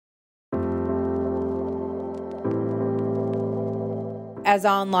As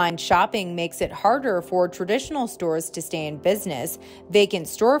online shopping makes it harder for traditional stores to stay in business, vacant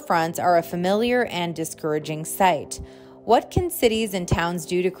storefronts are a familiar and discouraging sight. What can cities and towns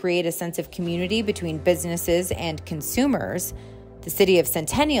do to create a sense of community between businesses and consumers? The City of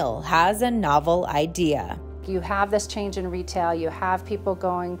Centennial has a novel idea. You have this change in retail, you have people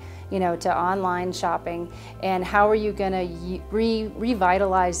going, to online shopping, and how are you going to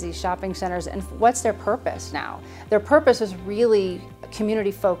revitalize these shopping centers, and what's their purpose now? Their purpose is really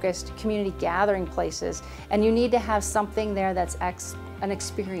community focused, community gathering places, and you need to have something there that's an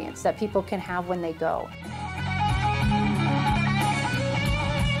experience that people can have when they go.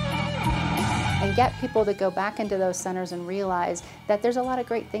 And get people to go back into those centers and realize that there's a lot of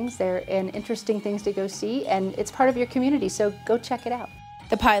great things there and interesting things to go see, and it's part of your community, so go check it out.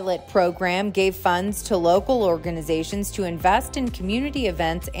 The pilot program gave funds to local organizations to invest in community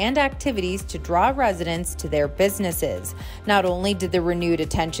events and activities to draw residents to their businesses. Not only did the renewed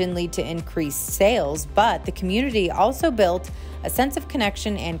attention lead to increased sales, but the community also built a sense of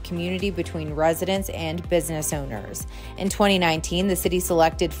connection and community between residents and business owners. In 2019, the city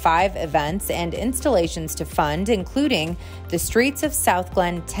selected 5 events and installations to fund, including the Streets of South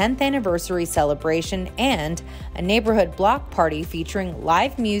Glen 10th anniversary celebration and a neighborhood block party featuring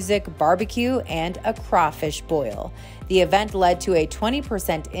live music, barbecue, and a crawfish boil. The event led to a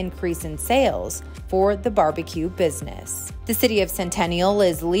 20% increase in sales for the barbecue business. The City of Centennial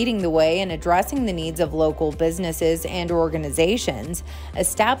is leading the way in addressing the needs of local businesses and organizations,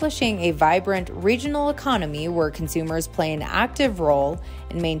 establishing a vibrant regional economy where consumers play an active role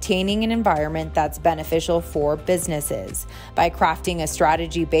in maintaining an environment that's beneficial for businesses. By crafting a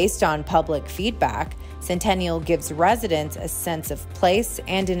strategy based on public feedback, Centennial gives residents a sense of place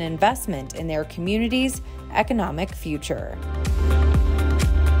and an investment in their community's economic future.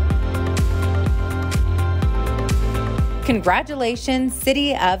 Congratulations,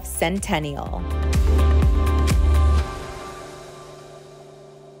 City of Centennial.